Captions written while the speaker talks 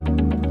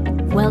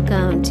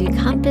Welcome to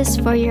Compass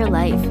for Your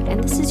Life,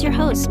 and this is your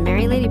host,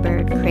 Mary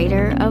Ladybird,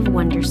 creator of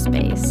Wonder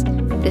Space.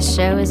 This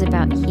show is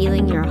about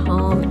healing your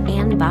home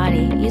and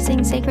body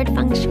using sacred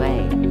feng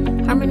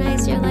shui.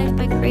 Harmonize your life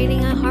by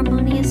creating a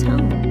harmonious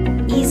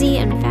home. Easy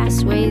and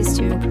fast ways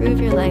to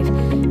improve your life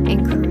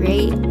and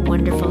create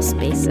wonderful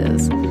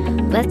spaces.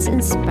 Let's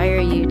inspire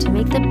you to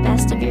make the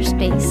best of your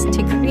space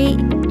to create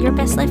your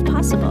best life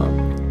possible.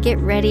 Get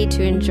ready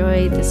to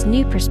enjoy this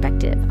new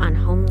perspective on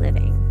home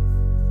living.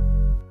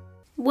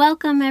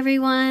 Welcome,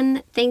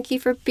 everyone. Thank you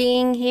for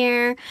being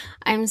here.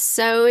 I'm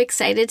so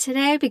excited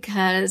today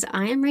because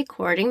I am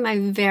recording my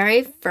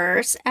very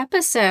first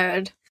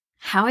episode.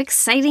 How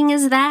exciting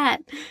is that?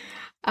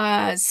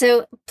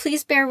 So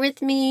please bear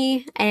with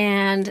me,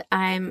 and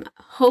I'm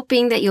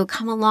hoping that you'll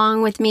come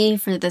along with me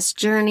for this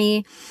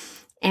journey,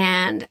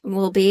 and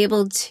we'll be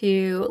able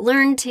to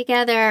learn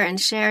together and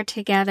share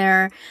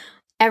together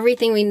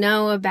everything we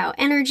know about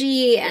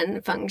energy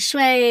and feng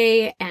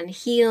shui and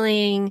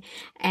healing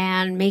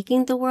and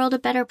making the world a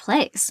better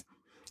place.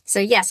 So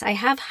yes, I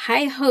have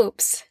high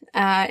hopes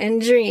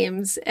and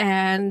dreams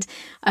and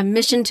a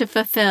mission to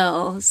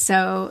fulfill.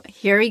 So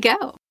here we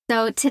go.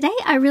 So today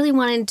I really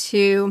wanted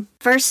to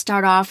first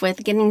start off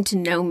with getting to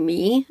know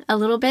me a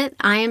little bit.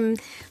 I am,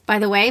 by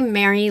the way,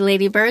 Mary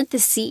Ladybird, the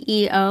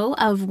CEO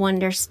of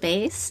Wonder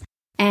Space.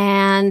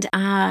 And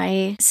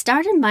I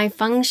started my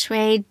feng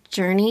shui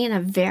journey in a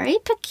very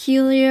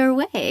peculiar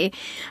way.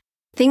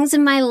 Things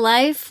in my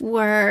life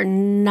were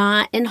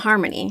not in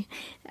harmony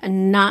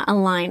and not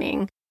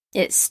aligning.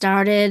 It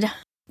started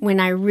when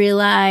I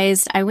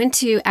realized I went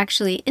to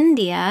actually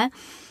India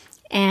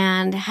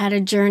and had a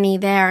journey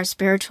there, a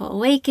spiritual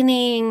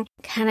awakening,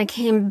 kind of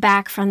came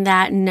back from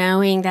that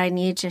knowing that I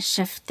needed to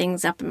shift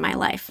things up in my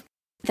life,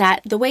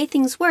 that the way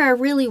things were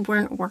really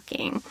weren't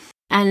working.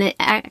 And it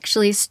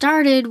actually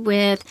started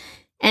with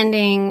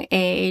ending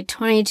a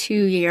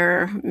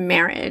 22-year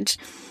marriage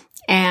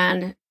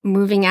and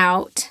moving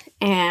out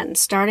and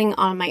starting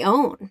on my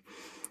own.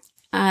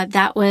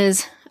 That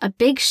was a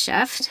big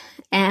shift,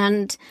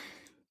 and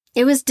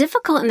it was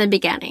difficult in the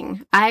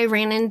beginning. I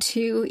ran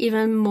into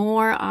even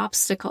more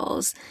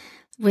obstacles.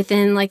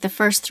 Within the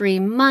first 3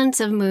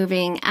 months of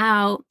moving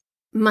out,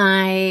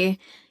 my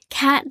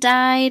cat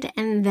died,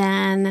 and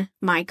then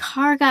my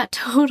car got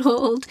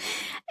totaled,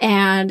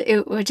 and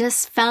it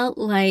just felt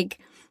like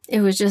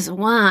it was just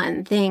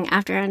one thing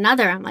after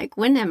another. I'm like,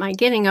 when am I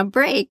getting a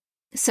break?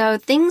 So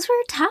things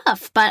were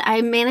tough, but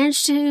I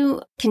managed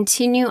to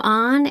continue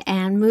on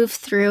and move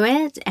through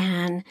it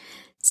and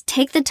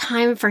take the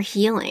time for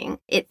healing.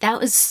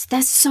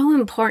 That's so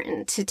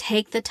important, to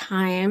take the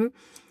time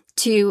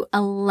to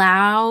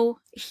allow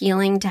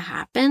healing to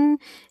happen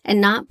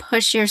and not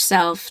push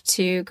yourself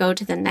to go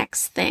to the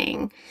next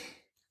thing.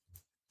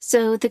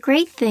 So the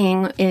great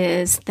thing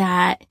is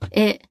that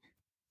it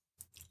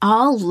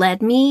all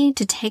led me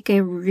to take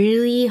a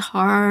really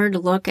hard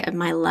look at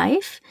my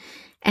life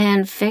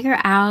and figure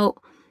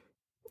out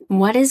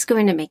what is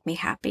going to make me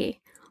happy.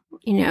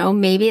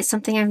 Maybe it's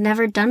something I've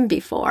never done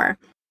before.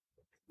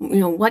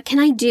 What can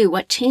I do?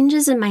 What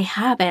changes in my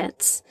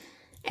habits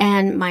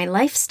and my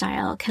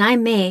lifestyle can I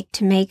make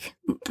to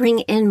bring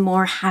in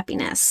more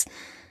happiness?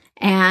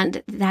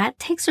 And that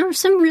takes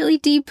some really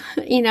deep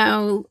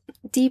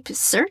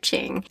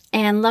searching.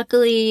 And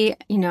luckily,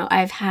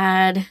 I've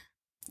had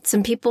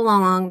some people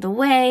along the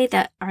way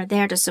that are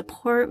there to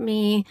support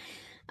me.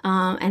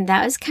 And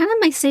that was kind of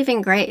my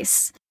saving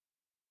grace.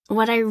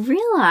 What I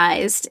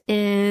realized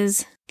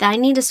is that I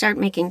need to start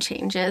making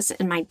changes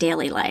in my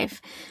daily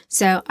life.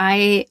 So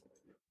I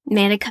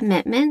made a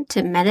commitment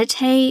to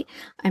meditate.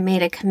 I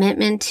made a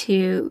commitment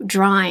to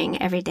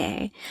drawing every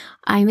day.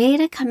 I made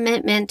a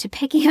commitment to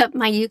picking up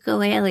my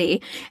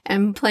ukulele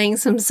and playing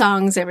some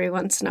songs every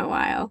once in a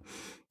while.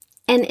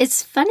 And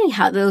it's funny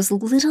how those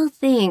little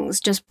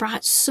things just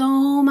brought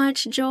so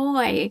much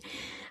joy,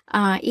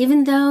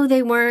 even though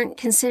they weren't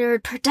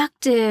considered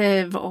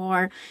productive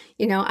or,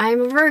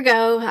 I'm a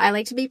Virgo. I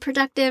like to be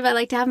productive. I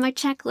like to have my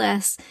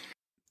checklist.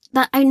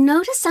 But I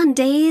noticed on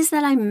days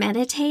that I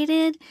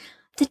meditated,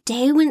 the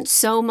day went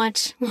so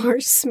much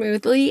more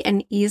smoothly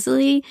and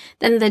easily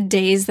than the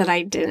days that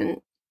I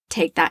didn't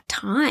take that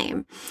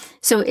time.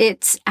 So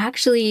it's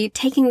actually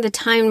taking the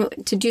time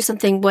to do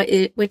something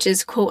which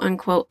is quote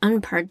unquote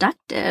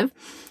unproductive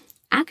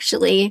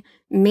actually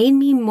made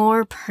me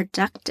more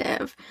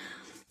productive.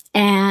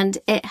 And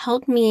it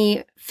helped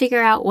me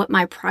figure out what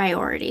my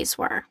priorities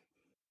were.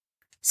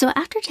 So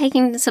after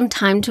taking some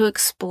time to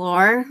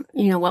explore,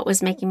 what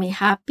was making me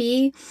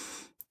happy,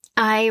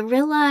 I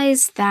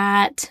realized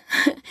that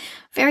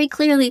very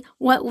clearly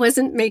what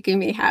wasn't making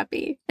me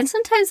happy. And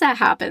sometimes that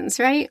happens,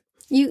 right?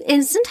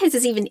 And sometimes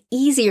it's even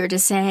easier to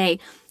say,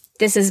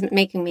 this is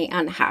making me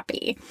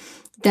unhappy,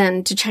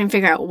 than to try and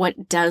figure out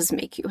what does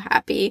make you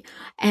happy.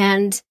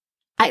 And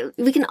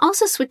we can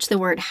also switch the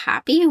word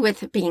happy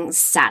with being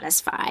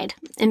satisfied.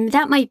 And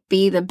that might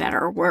be the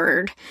better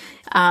word,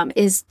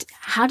 is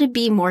how to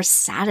be more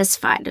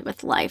satisfied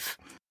with life.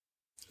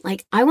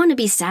 Like, I want to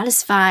be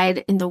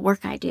satisfied in the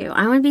work I do.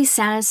 I want to be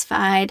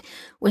satisfied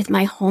with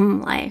my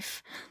home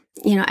life.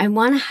 I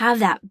want to have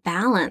that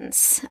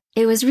balance.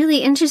 It was really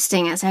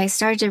interesting as I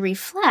started to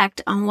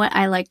reflect on what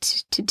I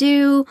liked to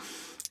do,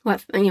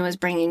 what was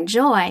bringing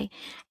joy.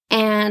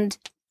 And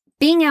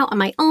being out on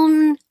my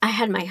own, I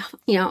had my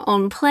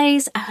own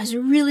place. I was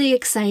really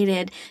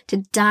excited to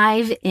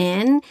dive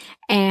in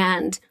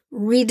and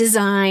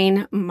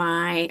redesign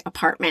my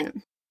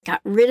apartment.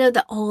 Got rid of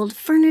the old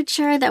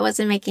furniture that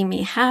wasn't making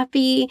me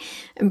happy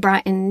and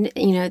brought in,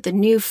 the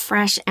new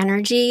fresh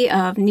energy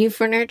of new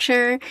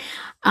furniture.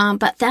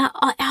 But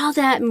all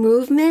that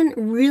movement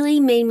really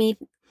made me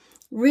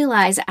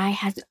realize I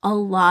had a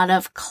lot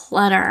of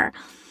clutter,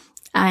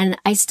 and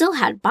I still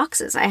had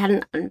boxes I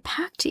hadn't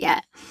unpacked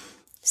yet.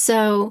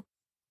 So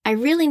I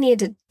really needed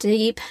to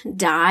deep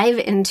dive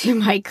into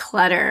my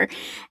clutter,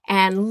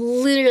 and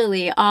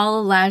literally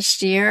all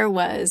last year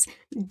was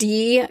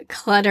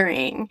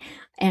decluttering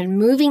and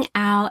moving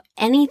out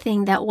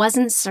anything that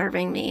wasn't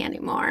serving me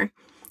anymore,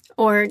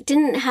 or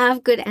didn't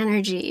have good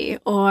energy,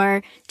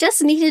 or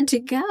just needed to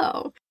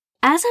go.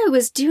 As I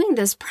was doing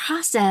this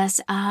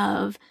process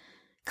of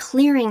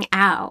clearing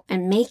out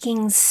and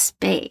making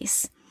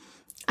space,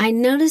 I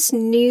noticed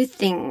new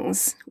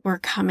things were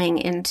coming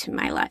into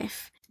my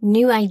life,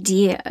 new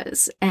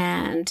ideas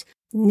and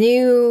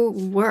new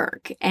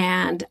work.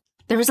 And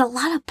there was a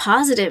lot of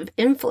positive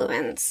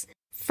influence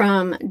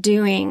from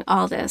doing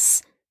all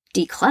this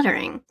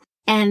decluttering.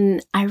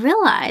 And I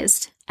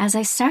realized as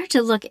I started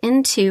to look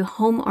into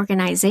home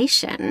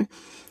organization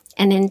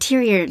and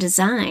interior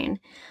design,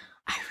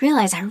 I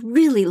realized I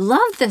really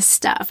love this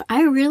stuff.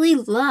 I really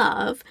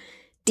love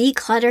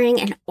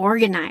decluttering and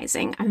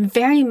organizing. I'm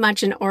very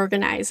much an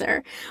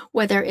organizer,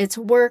 whether it's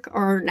work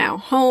or now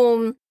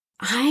home.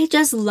 I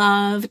just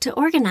love to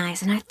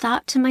organize. And I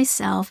thought to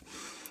myself,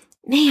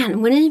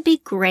 man, wouldn't it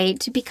be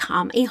great to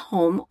become a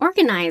home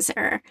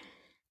organizer?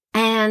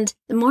 And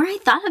the more I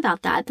thought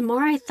about that, the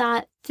more I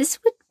thought this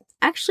would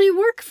actually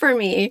work for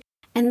me.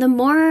 And the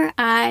more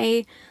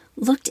I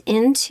looked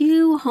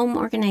into home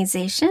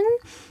organization,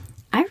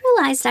 I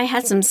realized I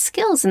had some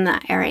skills in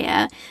that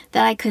area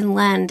that I could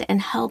lend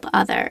and help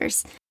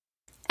others.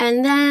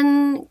 And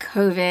then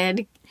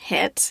COVID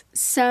hit.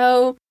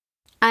 So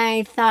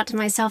I thought to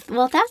myself,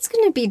 well, that's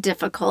going to be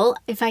difficult.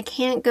 If I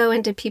can't go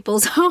into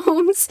people's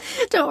homes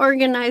to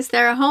organize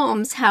their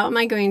homes, how am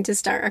I going to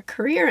start a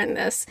career in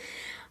this?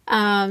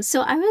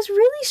 So I was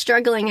really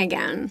struggling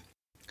again.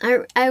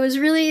 I was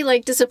really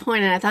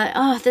disappointed. I thought,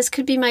 oh, this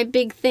could be my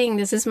big thing.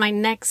 This is my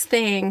next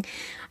thing.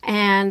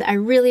 And I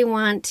really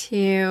want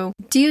to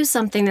do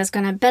something that's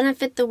going to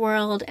benefit the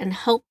world and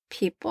help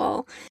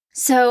people.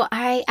 So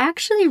I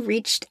actually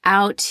reached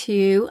out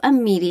to a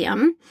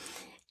medium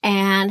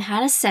and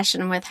had a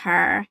session with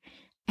her.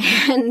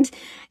 And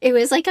it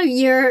was a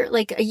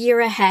year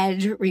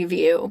ahead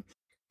review.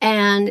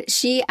 And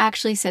she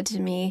actually said to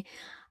me,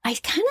 I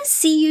kind of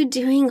see you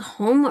doing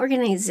home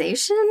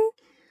organization,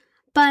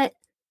 but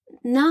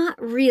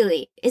not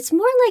really. It's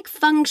more like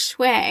feng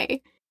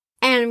shui.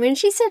 And when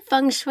she said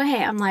feng shui,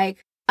 I'm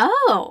like,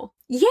 oh,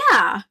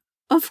 yeah,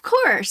 of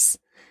course.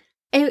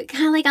 It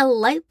kind of like a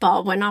light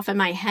bulb went off in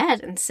my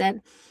head and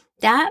said,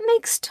 that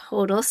makes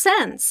total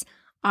sense.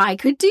 I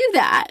could do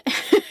that.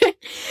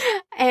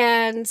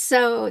 And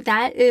so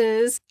that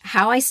is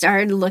how I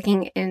started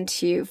looking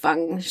into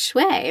feng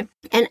shui.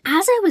 And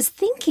as I was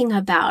thinking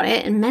about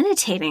it and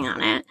meditating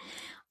on it,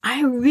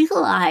 I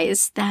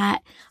realized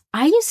that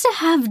I used to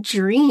have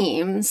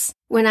dreams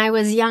when I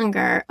was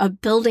younger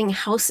of building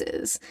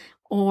houses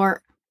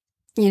or,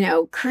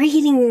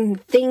 creating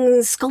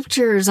things,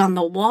 sculptures on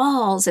the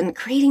walls and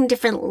creating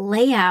different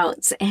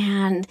layouts.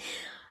 And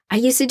I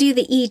used to do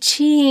the I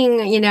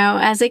Ching,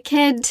 as a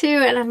kid too.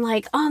 And I'm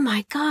like, oh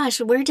my gosh,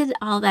 where did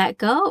all that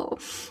go?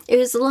 It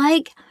was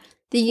like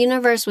the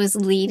universe was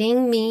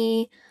leading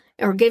me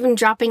or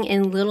dropping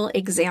in little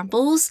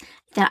examples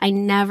that I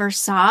never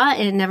saw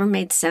and it never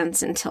made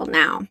sense until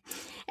now.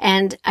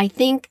 And I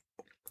think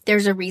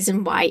there's a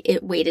reason why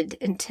it waited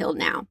until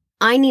now.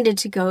 I needed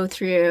to go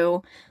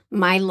through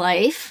my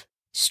life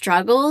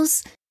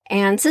struggles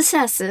and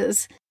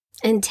successes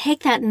and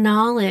take that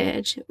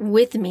knowledge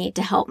with me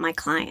to help my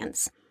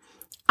clients.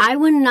 I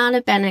would not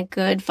have been a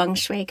good feng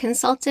shui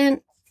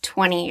consultant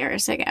 20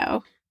 years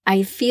ago.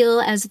 I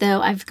feel as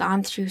though I've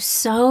gone through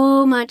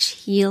so much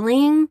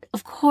healing.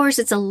 Of course,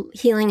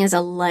 healing is a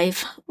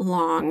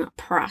lifelong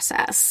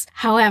process.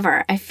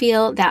 However, I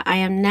feel that I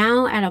am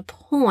now at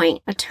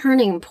a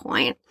turning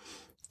point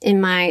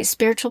in my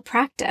spiritual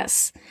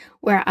practice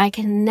where I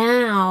can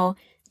now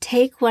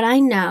take what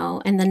I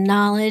know and the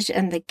knowledge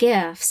and the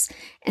gifts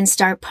and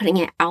start putting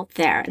it out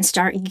there and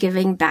start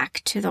giving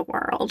back to the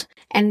world.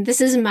 And this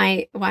is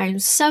why I'm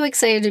so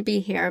excited to be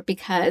here,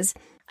 because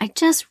I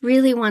just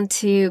really want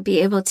to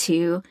be able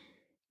to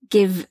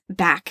give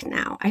back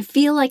now. I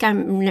feel like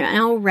I'm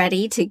now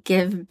ready to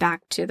give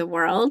back to the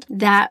world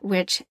that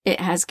which it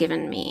has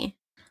given me.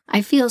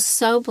 I feel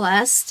so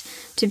blessed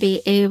to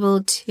be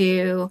able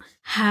to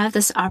have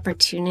this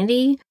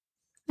opportunity.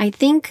 I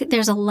think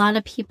there's a lot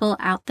of people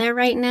out there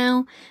right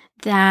now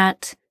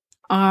that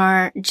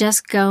are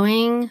just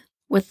going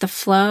with the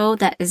flow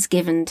that is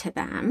given to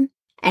them.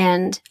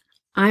 And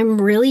I'm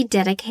really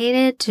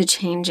dedicated to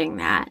changing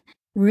that.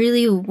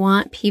 Really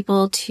want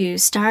people to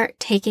start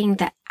taking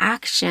the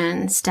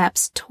action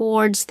steps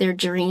towards their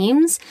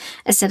dreams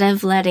instead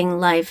of letting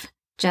life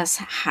just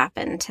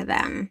happen to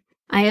them.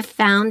 I have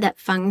found that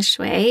feng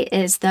shui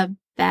is the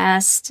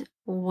best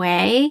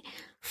way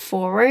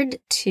forward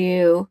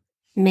to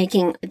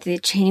making the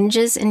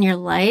changes in your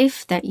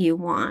life that you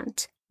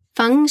want.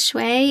 Feng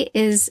shui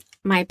is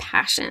my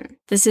passion.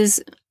 This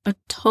is a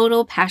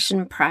total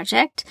passion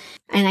project.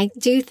 And I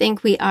do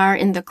think we are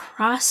in the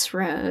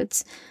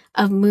crossroads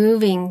of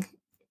moving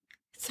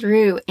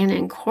through and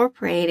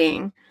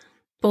incorporating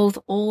both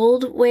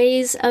old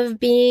ways of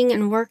being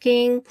and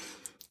working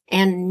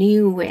and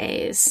new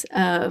ways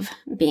of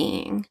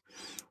being.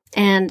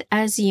 And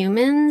as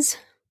humans,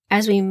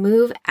 as we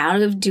move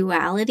out of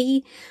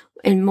duality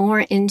and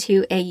more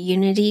into a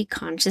unity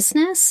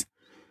consciousness,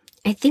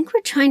 I think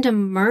we're trying to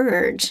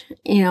merge,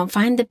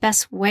 find the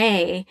best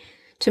way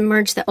to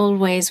merge the old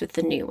ways with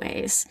the new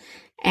ways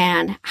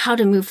and how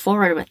to move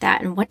forward with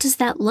that. And what does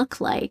that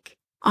look like?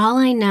 All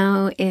I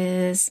know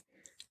is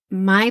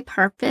my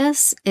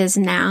purpose is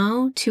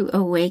now to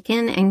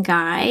awaken and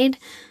guide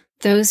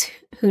those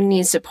who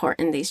need support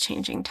in these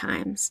changing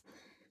times.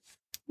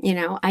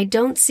 I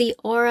don't see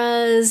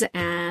auras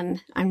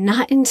and I'm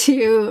not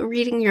into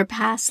reading your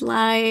past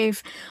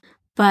life,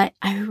 but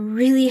I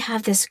really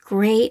have this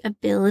great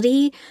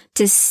ability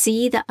to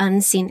see the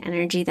unseen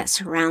energy that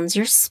surrounds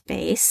your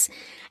space.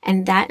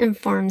 And that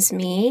informs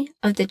me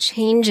of the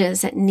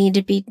changes that need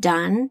to be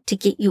done to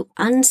get you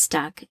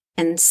unstuck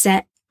and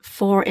set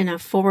in a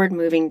forward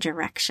moving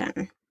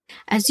direction.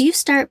 As you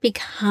start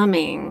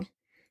becoming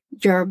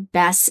your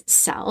best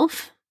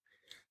self,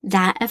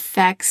 that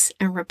affects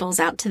and ripples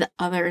out to the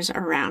others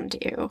around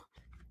you.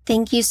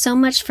 Thank you so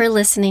much for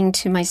listening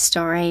to my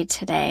story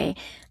today,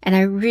 and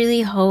I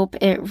really hope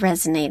it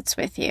resonates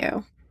with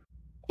you.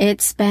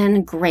 It's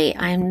been great.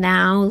 I'm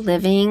now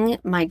living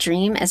my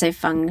dream as a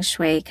feng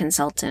shui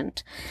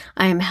consultant.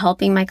 I am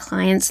helping my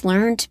clients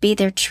learn to be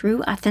their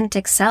true,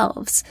 authentic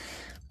selves.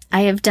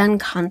 I have done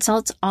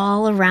consults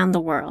all around the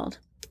world,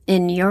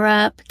 in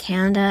Europe,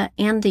 Canada,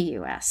 and the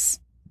US.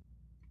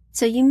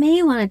 So you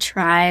may want to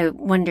try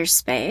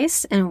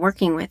Wonderspace and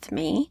working with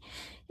me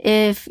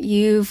if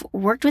you've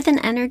worked with an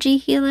energy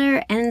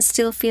healer and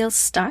still feel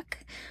stuck,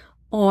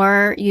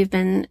 or you've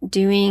been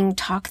doing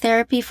talk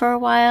therapy for a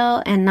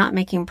while and not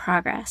making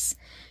progress.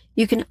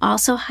 You can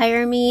also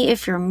hire me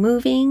if you're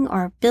moving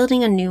or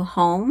building a new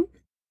home,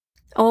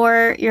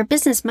 or your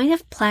business might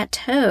have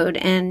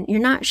plateaued and you're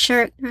not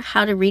sure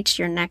how to reach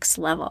your next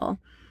level.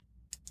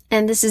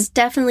 And this is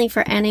definitely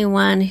for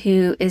anyone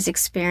who is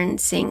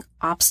experiencing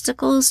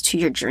obstacles to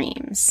your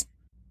dreams.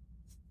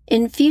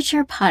 In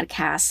future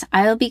podcasts,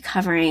 I'll be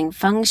covering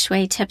feng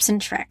shui tips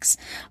and tricks,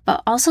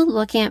 but also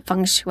looking at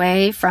feng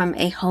shui from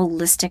a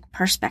holistic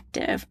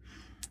perspective.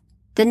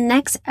 The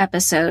next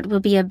episode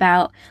will be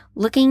about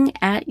looking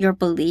at your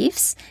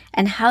beliefs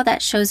and how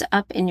that shows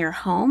up in your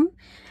home,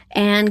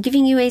 and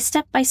giving you a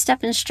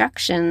step-by-step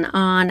instruction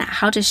on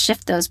how to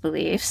shift those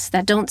beliefs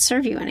that don't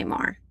serve you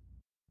anymore.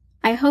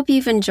 I hope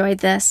you've enjoyed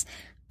this.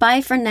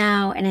 Bye for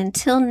now, and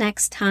until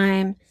next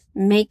time,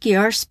 make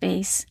your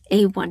space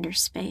a wonder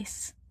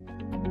space.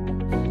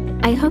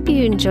 I hope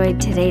you enjoyed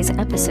today's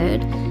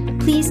episode.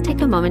 Please take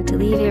a moment to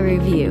leave a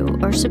review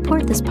or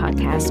support this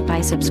podcast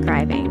by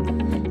subscribing.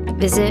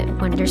 Visit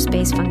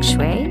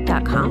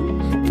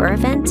wonderspacefengshui.com for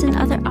events and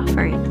other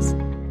offerings.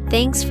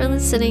 Thanks for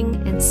listening,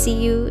 and see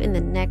you in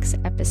the next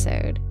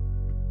episode.